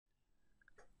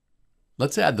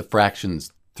Let's add the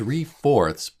fractions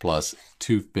 3/4 plus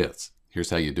 2/5. Here's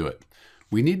how you do it.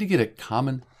 We need to get a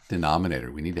common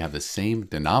denominator. We need to have the same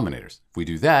denominators. If we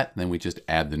do that, then we just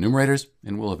add the numerators,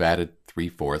 and we'll have added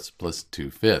 3/4 plus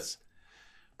 2/5.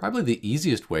 Probably the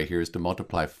easiest way here is to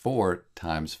multiply 4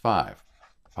 times 5.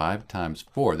 5 times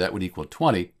 4, that would equal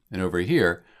 20. And over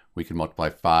here, we can multiply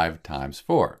 5 times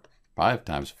 4. 5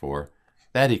 times 4,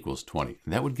 that equals 20.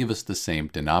 And that would give us the same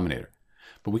denominator.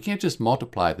 But we can't just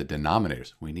multiply the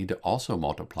denominators. We need to also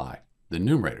multiply the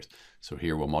numerators. So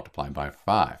here we'll multiply by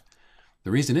 5. The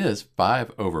reason is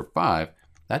 5 over 5,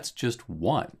 that's just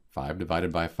 1. 5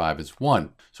 divided by 5 is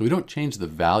 1. So we don't change the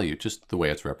value, just the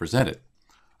way it's represented.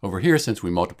 Over here, since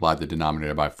we multiplied the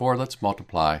denominator by 4, let's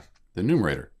multiply the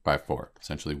numerator by 4,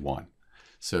 essentially 1.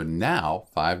 So now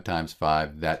 5 times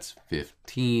 5, that's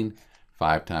 15.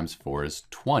 5 times 4 is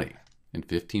 20. And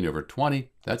 15 over 20,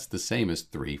 that's the same as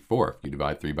 3/4. If you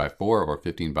divide 3 by 4 or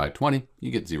 15 by 20,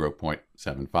 you get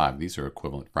 0.75. These are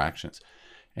equivalent fractions.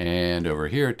 And over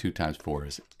here, 2 times 4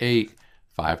 is 8.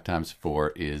 5 times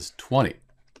 4 is 20.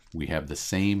 We have the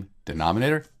same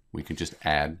denominator. We can just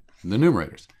add the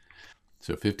numerators.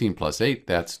 So 15 plus 8,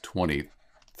 that's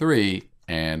 23.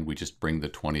 And we just bring the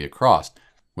 20 across.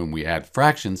 When we add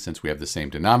fractions, since we have the same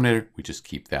denominator, we just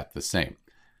keep that the same.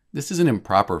 This is an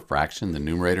improper fraction. The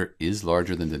numerator is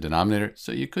larger than the denominator,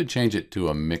 so you could change it to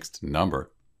a mixed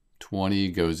number. 20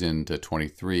 goes into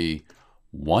 23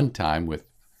 one time with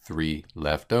 3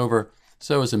 left over.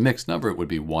 So as a mixed number, it would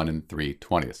be 1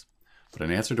 3/20. But in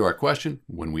answer to our question,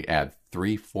 when we add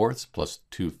 3/4 plus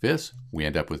 2/5, we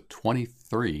end up with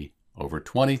 23 over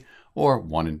 20, or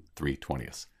 1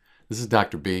 3/20. This is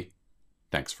Dr. B.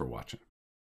 Thanks for watching.